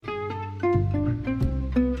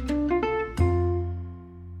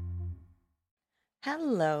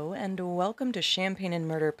Hello and welcome to Champagne and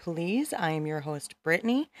Murder, Please. I am your host,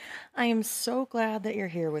 Brittany. I am so glad that you're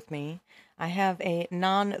here with me. I have a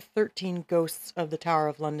non-13 Ghosts of the Tower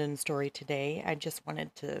of London story today. I just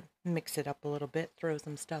wanted to mix it up a little bit, throw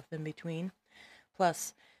some stuff in between.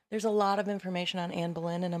 Plus, there's a lot of information on Anne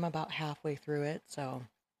Boleyn and I'm about halfway through it, so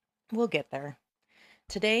we'll get there.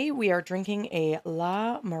 Today we are drinking a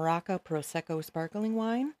La Maraca Prosecco sparkling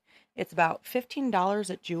wine. It's about $15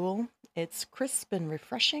 at Jewel. It's crisp and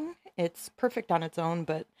refreshing. It's perfect on its own,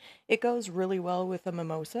 but it goes really well with a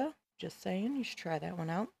mimosa. Just saying, you should try that one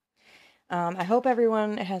out. I hope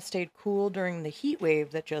everyone has stayed cool during the heat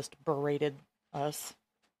wave that just berated us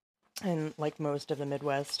and like most of the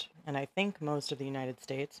Midwest, and I think most of the United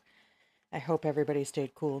States. I hope everybody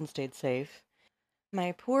stayed cool and stayed safe.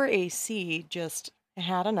 My poor AC just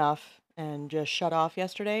had enough and just shut off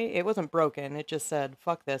yesterday. It wasn't broken. It just said,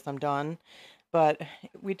 fuck this, I'm done. But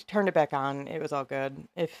we turned it back on. It was all good,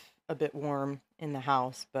 if a bit warm in the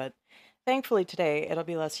house. But thankfully today it'll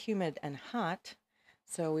be less humid and hot,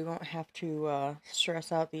 so we won't have to stress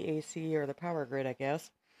out the AC or the power grid, I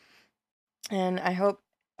guess. And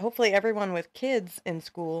hopefully everyone with kids in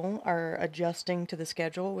school are adjusting to the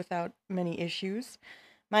schedule without many issues.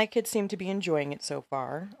 My kids seem to be enjoying it so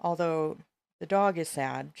far, although the dog is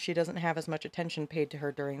sad. She doesn't have as much attention paid to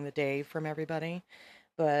her during the day from everybody,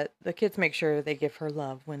 but the kids make sure they give her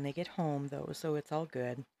love when they get home, though, so it's all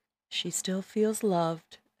good. She still feels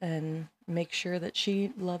loved and makes sure that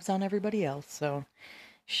she loves on everybody else, so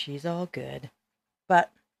she's all good.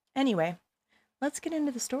 But anyway, let's get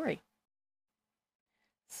into the story.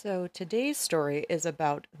 So today's story is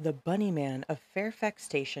about the Bunnyman of Fairfax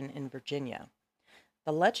Station in Virginia.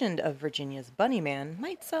 The legend of Virginia's Bunnyman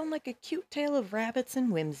might sound like a cute tale of rabbits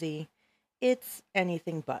and whimsy. It's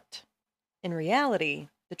anything but. In reality,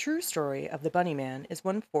 the true story of the Bunnyman is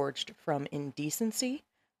one forged from indecency,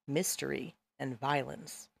 mystery, and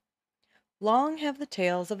violence. Long have the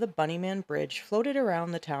tales of the Bunnyman Bridge floated around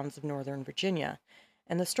the towns of Northern Virginia,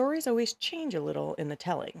 and the stories always change a little in the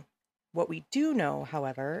telling. What we do know,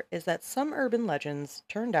 however, is that some urban legends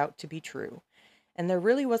turned out to be true, and there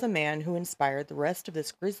really was a man who inspired the rest of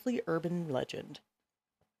this grisly urban legend.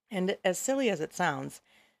 And as silly as it sounds,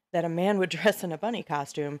 that a man would dress in a bunny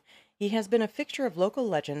costume, he has been a fixture of local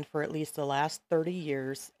legend for at least the last 30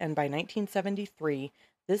 years, and by 1973,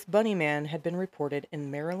 this bunny man had been reported in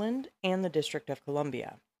Maryland and the District of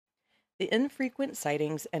Columbia. The infrequent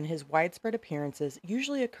sightings and his widespread appearances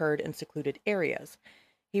usually occurred in secluded areas.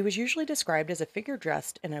 He was usually described as a figure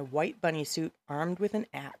dressed in a white bunny suit armed with an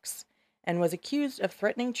axe, and was accused of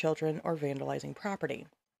threatening children or vandalizing property.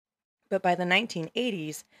 But by the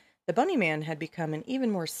 1980s, the Bunnyman had become an even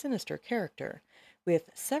more sinister character,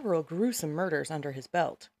 with several gruesome murders under his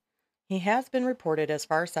belt. He has been reported as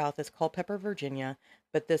far south as Culpeper, Virginia,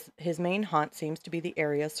 but his main haunt seems to be the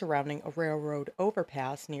area surrounding a railroad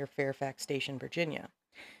overpass near Fairfax Station, Virginia.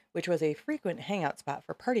 Which was a frequent hangout spot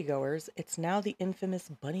for partygoers. It's now the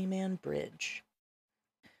infamous Bunnyman Bridge.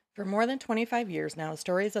 For more than 25 years now,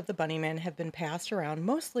 stories of the Bunnyman have been passed around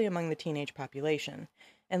mostly among the teenage population.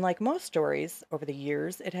 And like most stories over the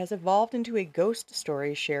years, it has evolved into a ghost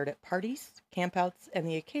story shared at parties, campouts, and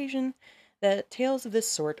the occasion that tales of this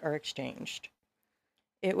sort are exchanged.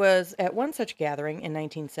 It was at one such gathering in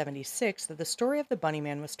 1976 that the story of the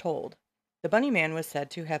Bunnyman was told. The Bunnyman was said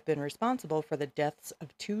to have been responsible for the deaths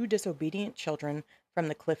of two disobedient children from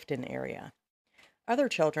the Clifton area. Other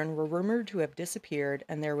children were rumored to have disappeared,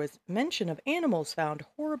 and there was mention of animals found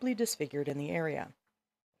horribly disfigured in the area.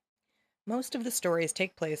 Most of the stories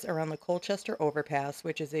take place around the Colchester Overpass,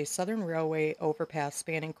 which is a Southern Railway overpass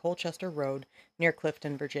spanning Colchester Road near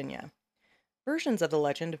Clifton, Virginia. Versions of the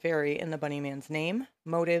legend vary in the Bunnyman's name,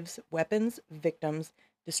 motives, weapons, victims,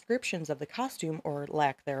 descriptions of the costume or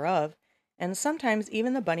lack thereof, and sometimes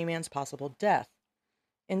even the Bunnyman's possible death.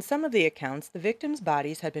 In some of the accounts, the victims'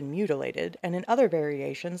 bodies had been mutilated, and in other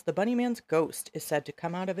variations, the Bunnyman's ghost is said to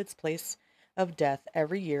come out of its place of death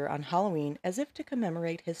every year on Halloween as if to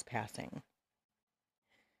commemorate his passing.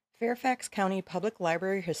 Fairfax County Public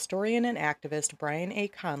Library historian and activist Brian A.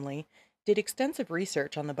 Conley did extensive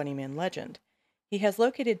research on the Bunnyman legend. He has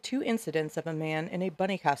located two incidents of a man in a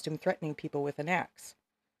bunny costume threatening people with an axe.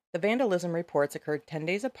 The vandalism reports occurred 10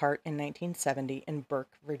 days apart in 1970 in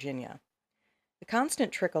Burke, Virginia. The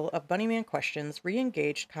constant trickle of Bunnyman questions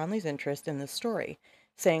re-engaged Conley's interest in this story,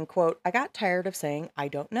 saying, quote, "I got tired of saying, I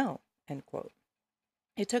don't know," end quote.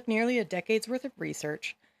 It took nearly a decade's worth of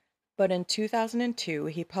research, but in 2002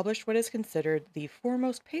 he published what is considered the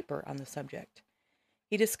foremost paper on the subject.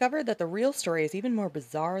 He discovered that the real story is even more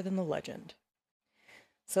bizarre than the legend.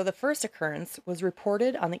 So the first occurrence was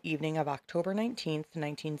reported on the evening of October 19th,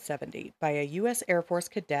 1970, by a U.S. Air Force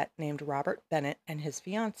cadet named Robert Bennett and his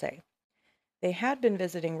fiancée. They had been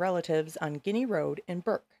visiting relatives on Guinea Road in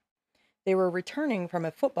Burke. They were returning from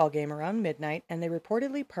a football game around midnight, and they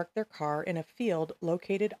reportedly parked their car in a field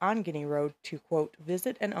located on Guinea Road to, quote,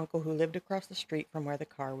 visit an uncle who lived across the street from where the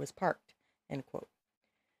car was parked, end quote.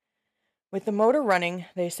 With the motor running,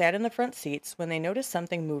 they sat in the front seats when they noticed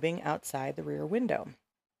something moving outside the rear window.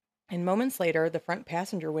 And moments later, the front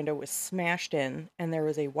passenger window was smashed in, and there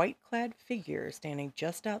was a white-clad figure standing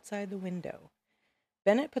just outside the window.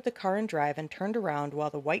 Bennett put the car in drive and turned around while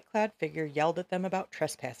the white-clad figure yelled at them about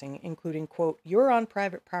trespassing, including, quote, "You're on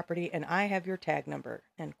private property and I have your tag number,"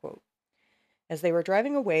 end quote. As they were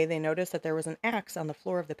driving away, they noticed that there was an axe on the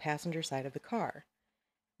floor of the passenger side of the car.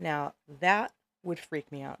 Now, that would freak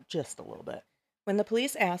me out just a little bit. When the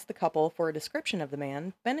police asked the couple for a description of the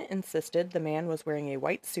man, Bennett insisted the man was wearing a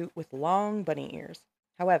white suit with long bunny ears.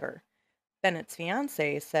 However, Bennett's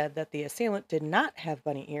fiancée said that the assailant did not have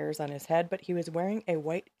bunny ears on his head, but he was wearing a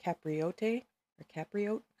white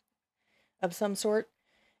capriote of some sort,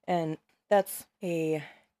 and that's a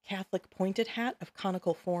Catholic pointed hat of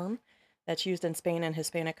conical form that's used in Spain and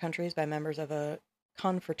Hispanic countries by members of a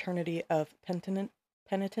confraternity of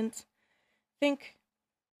penitents. Think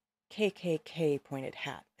KKK pointed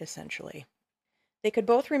hat, essentially. They could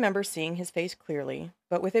both remember seeing his face clearly,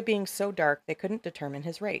 but with it being so dark, they couldn't determine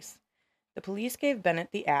his race. The police gave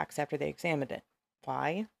Bennett the axe after they examined it.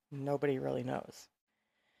 Why? Nobody really knows.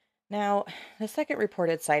 Now, the second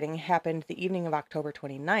reported sighting happened the evening of October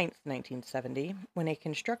 29th, 1970, when a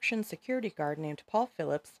construction security guard named Paul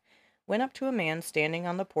Phillips went up to a man standing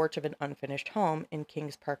on the porch of an unfinished home in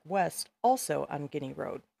Kings Park West, also on Guinea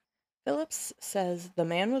Road. Phillips says the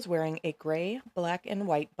man was wearing a gray, black, and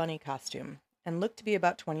white bunny costume and looked to be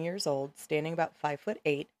about 20 years old, standing about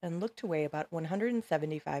 5'8", and looked to weigh about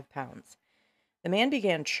 175 pounds. The man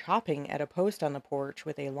began chopping at a post on the porch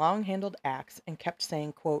with a long-handled axe and kept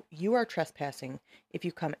saying, quote, "You are trespassing. If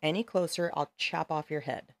you come any closer, I'll chop off your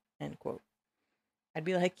head," end quote. I'd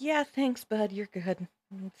be like, yeah, thanks, bud. You're good.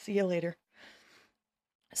 See you later.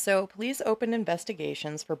 So police opened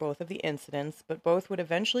investigations for both of the incidents, but both would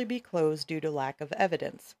eventually be closed due to lack of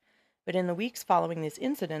evidence. But in the weeks following these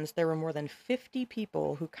incidents, there were more than 50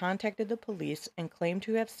 people who contacted the police and claimed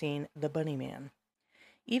to have seen the Bunny Man.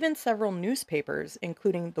 Even several newspapers,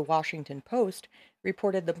 including the Washington Post,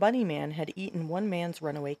 reported the Bunny Man had eaten one man's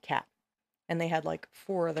runaway cat. And they had like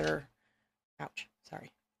 4 other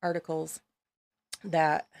articles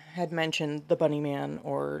that had mentioned the Bunny Man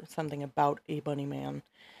or something about a Bunny Man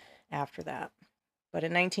after that. But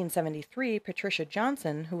in 1973, Patricia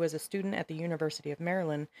Johnson, who was a student at the University of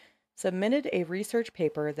Maryland, submitted a research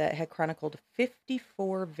paper that had chronicled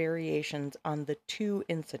 54 variations on the 2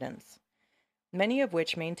 incidents, many of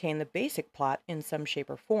which maintain the basic plot in some shape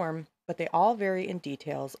or form, but they all vary in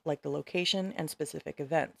details like the location and specific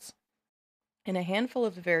events. And a handful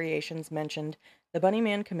of the variations mentioned the Bunny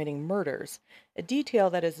Man committing murders, a detail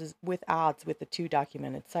that is with odds with the 2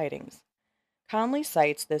 documented sightings. Conley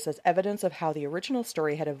cites this as evidence of how the original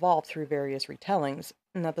story had evolved through various retellings,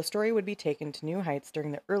 and that the story would be taken to new heights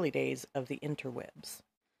during the early days of the interwebs.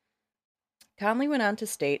 Conley went on to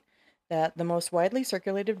state that the most widely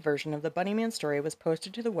circulated version of the Bunny Man story was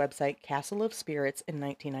posted to the website Castle of Spirits in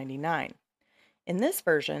 1999. In this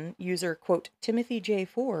version, user, quote, Timothy J.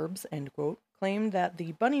 Forbes, end quote, claimed that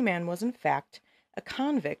the Bunny Man was in fact a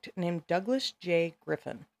convict named Douglas J.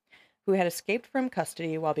 Griffin, who had escaped from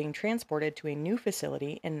custody while being transported to a new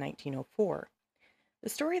facility in 1904. The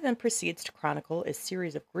story then proceeds to chronicle a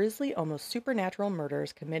series of grisly, almost supernatural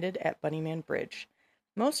murders committed at Bunnyman Bridge,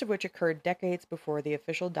 most of which occurred decades before the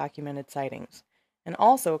official documented sightings, and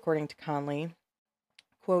also, according to Conley,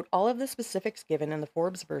 quote, "All of the specifics given in the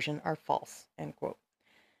Forbes version are false," end quote.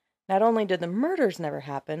 Not only did the murders never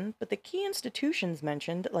happen, but the key institutions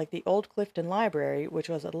mentioned, like the Old Clifton Library, which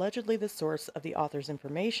was allegedly the source of the author's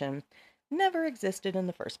information, never existed in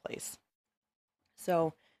the first place.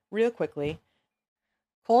 So, real quickly,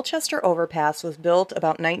 Colchester Overpass was built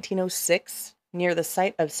about 1906 near the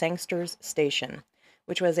site of Sangster's Station,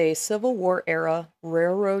 which was a Civil War-era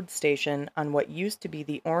railroad station on what used to be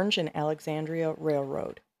the Orange and Alexandria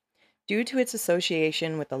Railroad. Due to its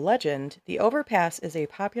association with the legend, the overpass is a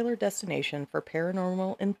popular destination for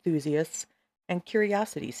paranormal enthusiasts and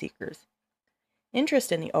curiosity seekers.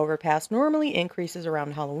 Interest in the overpass normally increases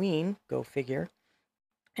around Halloween, go figure,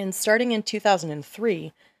 and starting in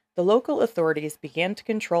 2003, the local authorities began to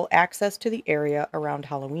control access to the area around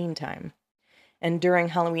Halloween time. And during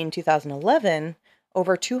Halloween 2011,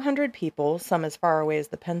 Over 200 people, some as far away as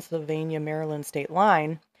the Pennsylvania-Maryland state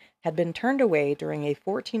line, had been turned away during a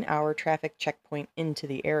 14-hour traffic checkpoint into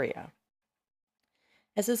the area.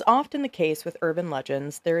 As is often the case with urban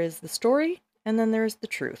legends, there is the story and then there is the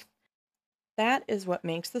truth. That is what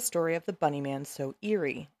makes the story of the Bunnyman so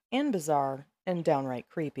eerie and bizarre and downright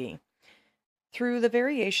creepy. Through the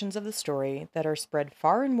variations of the story that are spread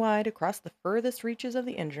far and wide across the furthest reaches of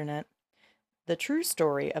the internet, the true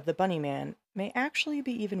story of the Bunnyman may actually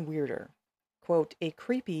be even weirder. Quote, a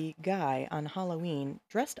creepy guy on Halloween,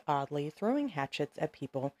 dressed oddly, throwing hatchets at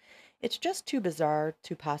people. It's just too bizarre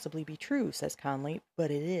to possibly be true, says Conley,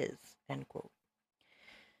 but it is, end quote.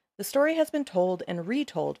 The story has been told and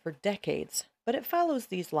retold for decades, but it follows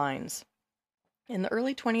these lines. In the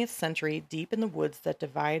early 20th century, deep in the woods that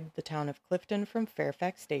divide the town of Clifton from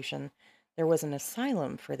Fairfax Station, there was an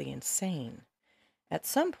asylum for the insane. At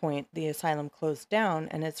some point, the asylum closed down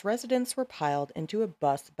and its residents were piled into a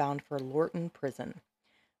bus bound for Lorton Prison.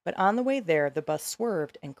 But on the way there, the bus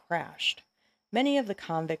swerved and crashed. Many of the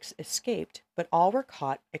convicts escaped, but all were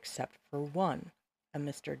caught except for one, a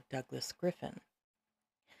Mr. Douglas Griffin.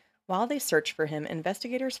 While they searched for him,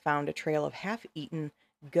 investigators found a trail of half-eaten,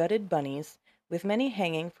 gutted bunnies, with many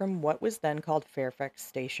hanging from what was then called Fairfax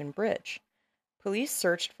Station Bridge. Police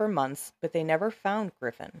searched for months, but they never found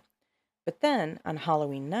Griffin. But then, on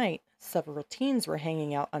Halloween night, several teens were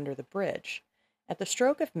hanging out under the bridge. At the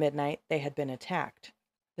stroke of midnight, they had been attacked.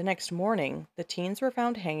 The next morning, the teens were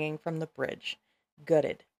found hanging from the bridge,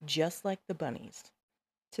 gutted, just like the bunnies.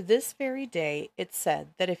 To this very day, it's said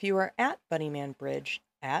that if you are at Bunnyman Bridge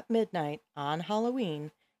at midnight on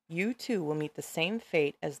Halloween, you too will meet the same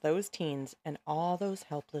fate as those teens and all those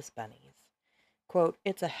helpless bunnies. Quote,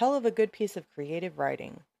 it's a hell of a good piece of creative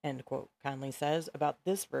writing, end quote, Conley says about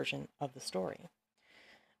this version of the story.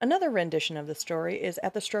 Another rendition of the story is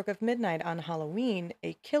at the stroke of midnight on Halloween,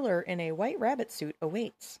 a killer in a white rabbit suit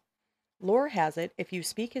awaits. Lore has it, if you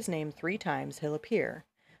speak his name 3 times, he'll appear.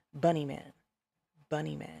 Bunnyman,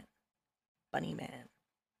 Bunnyman, Bunnyman.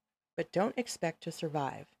 But don't expect to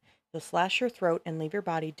survive. He'll slash your throat and leave your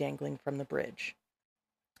body dangling from the bridge.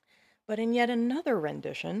 But in yet another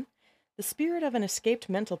rendition, the spirit of an escaped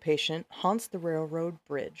mental patient haunts the railroad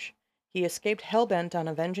bridge. He escaped hell-bent on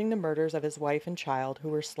avenging the murders of his wife and child who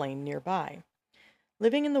were slain nearby.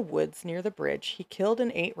 Living in the woods near the bridge, he killed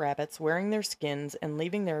and ate rabbits, wearing their skins and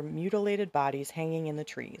leaving their mutilated bodies hanging in the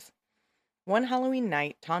trees. One Halloween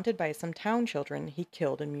night, taunted by some town children, he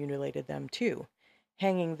killed and mutilated them too,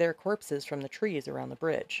 hanging their corpses from the trees around the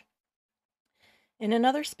bridge. In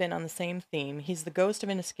another spin on the same theme, he's the ghost of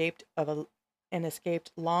an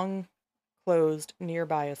escaped long-closed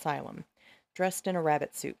nearby asylum. Dressed in a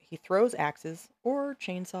rabbit suit, he throws axes, or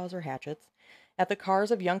chainsaws or hatchets, at the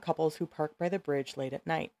cars of young couples who park by the bridge late at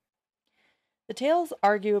night. The tales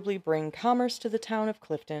arguably bring commerce to the town of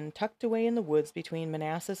Clifton, tucked away in the woods between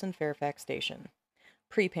Manassas and Fairfax Station.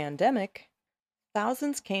 Pre-pandemic,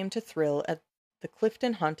 thousands came to thrill at the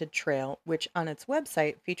Clifton Haunted Trail, which on its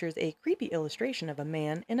website features a creepy illustration of a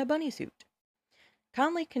man in a bunny suit.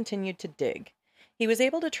 Conley continued to dig. He was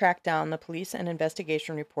able to track down the police and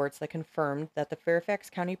investigation reports that confirmed that the Fairfax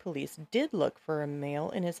County Police did look for a male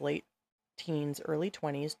in his late teens, early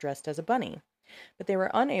 20s, dressed as a bunny. But they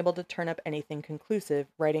were unable to turn up anything conclusive,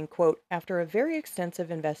 writing, quote, after a very extensive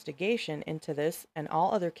investigation into this and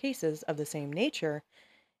all other cases of the same nature,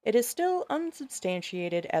 it is still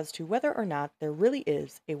unsubstantiated as to whether or not there really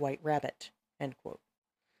is a white rabbit, end quote.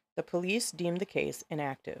 The police deemed the case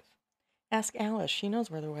inactive. Ask Alice, she knows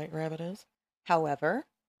where the white rabbit is. However,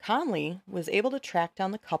 Conley was able to track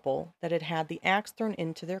down the couple that had had the axe thrown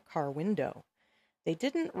into their car window. They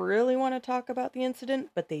didn't really want to talk about the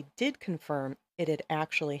incident, but they did confirm it had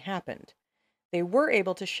actually happened. They were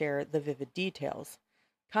able to share the vivid details.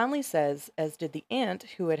 Conley says, as did the aunt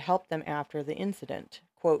who had helped them after the incident.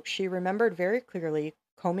 Quote, she remembered very clearly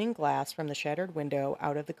combing glass from the shattered window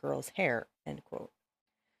out of the girl's hair, end quote.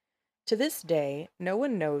 To this day, no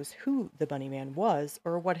one knows who the Bunnyman was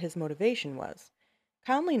or what his motivation was.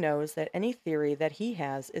 Conley knows that any theory that he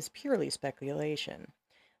has is purely speculation.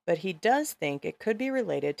 But he does think it could be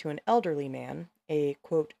related to an elderly man, a,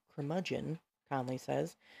 quote, curmudgeon, Conley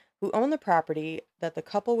says, who owned the property that the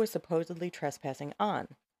couple was supposedly trespassing on.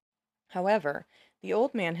 However, the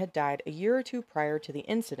old man had died a year or 2 prior to the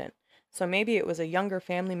incident, so maybe it was a younger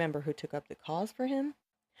family member who took up the cause for him?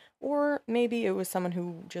 Or maybe it was someone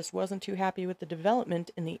who just wasn't too happy with the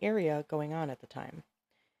development in the area going on at the time.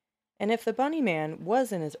 And if the Bunnyman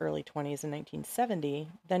was in his early 20s in 1970,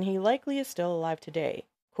 then he likely is still alive today.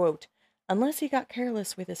 Quote, unless he got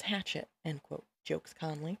careless with his hatchet, end quote, jokes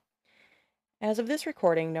Conley. As of this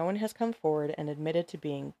recording, no one has come forward and admitted to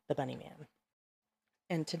being the Bunny Man.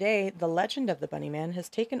 And today, the legend of the Bunny Man has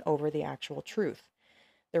taken over the actual truth.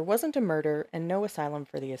 There wasn't a murder and no asylum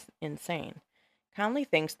for the insane. Conley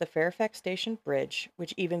thinks the Fairfax Station Bridge,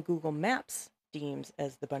 which even Google Maps deems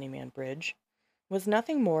as the Bunnyman Bridge, was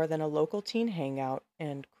nothing more than a local teen hangout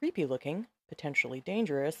and creepy looking, potentially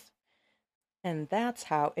dangerous, and that's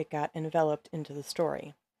how it got enveloped into the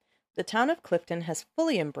story. The town of Clifton has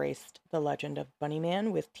fully embraced the legend of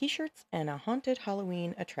Bunnyman with t-shirts and a haunted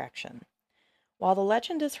Halloween attraction. While the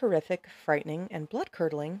legend is horrific, frightening, and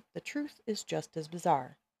blood-curdling, the truth is just as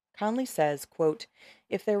bizarre. Conley says, quote,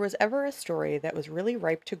 "If there was ever a story that was really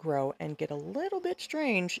ripe to grow and get a little bit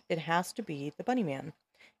strange, it has to be the Bunnyman.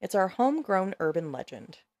 It's our homegrown urban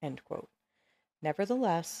legend." End quote.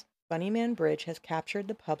 Nevertheless, Bunnyman Bridge has captured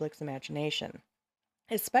the public's imagination,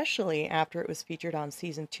 especially after it was featured on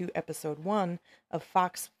Season 2, Episode 1 of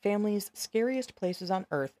Fox Family's Scariest Places on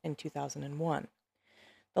Earth in 2001.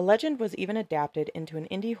 The legend was even adapted into an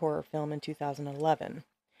indie horror film in 2011.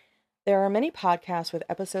 There are many podcasts with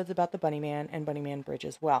episodes about the Bunnyman and Bunnyman Bridge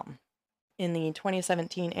as well. In the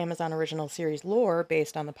 2017 Amazon original series Lore,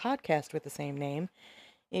 based on the podcast with the same name,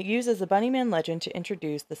 it uses the Bunnyman legend to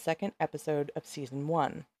introduce the second episode of Season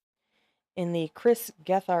 1. In the Chris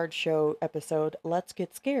Gethard Show episode Let's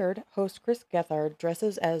Get Scared, host Chris Gethard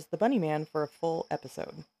dresses as the Bunnyman for a full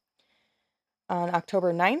episode. On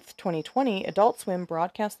October 9th, 2020, Adult Swim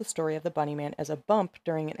broadcast the story of the Bunnyman as a bump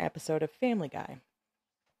during an episode of Family Guy.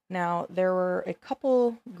 Now, there were a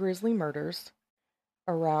couple grisly murders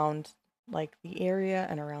around the area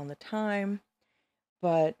and around the time,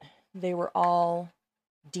 but they were all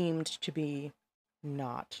deemed to be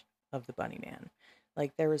not of the Bunnyman.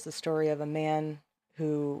 There was the story of a man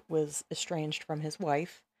who was estranged from his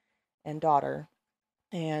wife and daughter,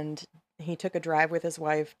 and he took a drive with his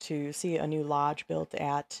wife to see a new lodge built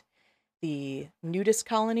at the nudist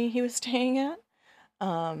colony he was staying at.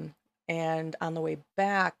 And on the way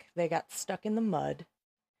back, they got stuck in the mud,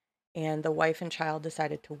 and the wife and child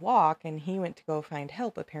decided to walk, and he went to go find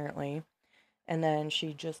help, apparently, and then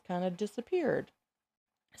she just kind of disappeared.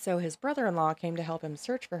 So his brother-in-law came to help him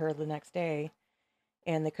search for her the next day,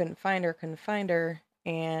 and they couldn't find her,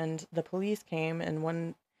 and the police came, and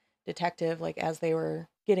one detective, as they were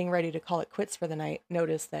getting ready to call it quits for the night,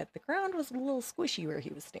 noticed that the ground was a little squishy where he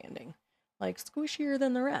was standing, squishier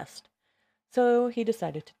than the rest. So he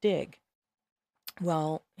decided to dig.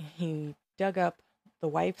 Well, he dug up the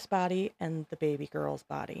wife's body and the baby girl's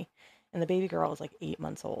body, and the baby girl was 8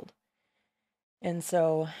 months old. And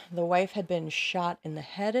so the wife had been shot in the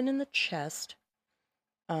head and in the chest,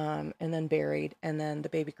 and then buried, and then the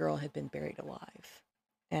baby girl had been buried alive.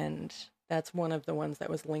 And that's one of the ones that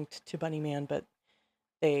was linked to Bunnyman, but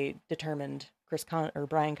they determined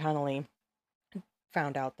Brian Connolly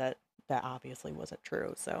found out that that obviously wasn't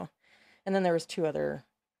true. So, and then there was two other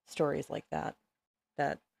stories like that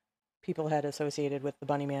people had associated with the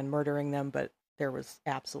Bunnyman murdering them, but there was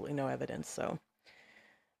absolutely no evidence. So,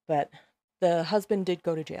 but the husband did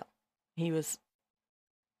go to jail. He was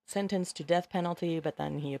sentenced to death penalty, but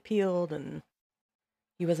then he appealed, and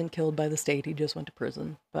he wasn't killed by the state. He just went to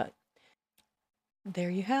prison. But there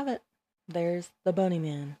you have it. There's the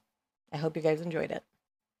Bunnyman. I hope you guys enjoyed it.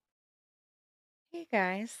 Hey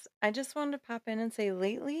guys, I just wanted to pop in and say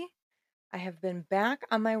lately I have been back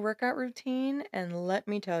on my workout routine, and let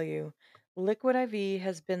me tell you, Liquid IV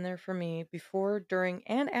has been there for me before, during,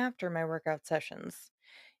 and after my workout sessions.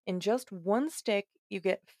 In just one stick, you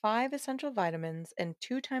get 5 essential vitamins and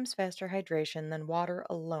 2 times faster hydration than water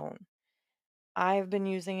alone. I've been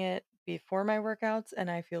using it before my workouts, and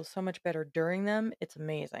I feel so much better during them. It's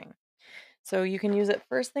amazing. So you can use it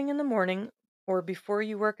first thing in the morning or before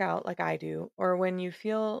you work out like I do, or when you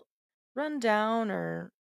feel run down,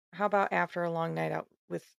 or how about after a long night out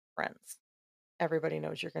with friends? Everybody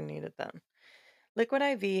knows you're going to need it then. Liquid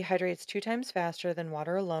IV hydrates 2 times faster than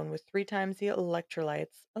water alone with 3 times the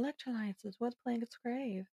electrolytes. Electrolytes is what plants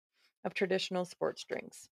crave of traditional sports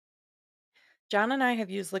drinks. John and I have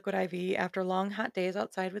used Liquid IV after long hot days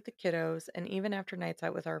outside with the kiddos, and even after nights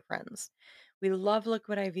out with our friends. We love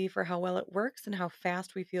Liquid IV for how well it works and how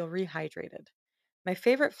fast we feel rehydrated. My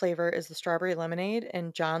favorite flavor is the strawberry lemonade,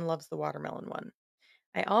 and John loves the watermelon one.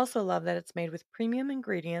 I also love that it's made with premium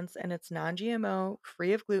ingredients and it's non GMO,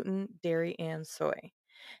 free of gluten, dairy, and soy.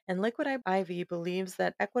 And Liquid IV believes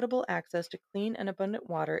that equitable access to clean and abundant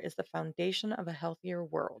water is the foundation of a healthier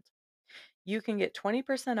world. You can get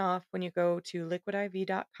 20% off when you go to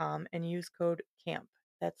liquidiv.com and use code CAMP.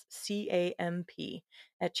 That's CAMP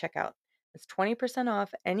at checkout. It's 20%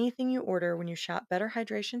 off anything you order when you shop Better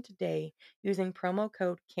Hydration today using promo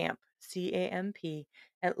code CAMP, CAMP,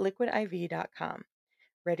 at liquidiv.com.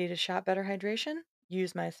 Ready to shop better hydration?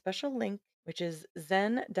 Use my special link, which is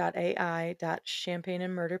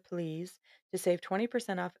zen.ai.champagneandmurderplease, to save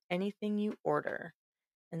 20% off anything you order.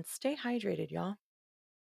 And stay hydrated, y'all.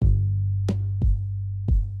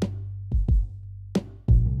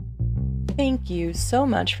 Thank you so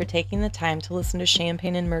much for taking the time to listen to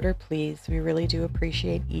Champagne and Murder, Please. We really do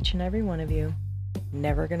appreciate each and every one of you.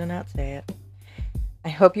 Never gonna not say it. I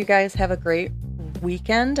hope you guys have a great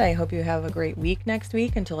weekend. I hope you have a great week next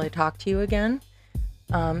week until I talk to you again.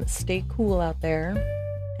 Stay cool out there.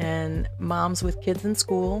 And moms with kids in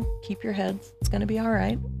school, keep your heads. It's gonna be all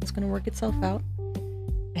right. It's gonna work itself out.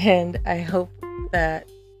 And I hope that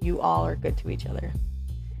you all are good to each other.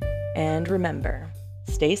 And remember,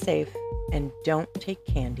 stay safe and don't take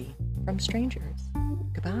candy from strangers.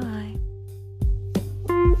 Goodbye.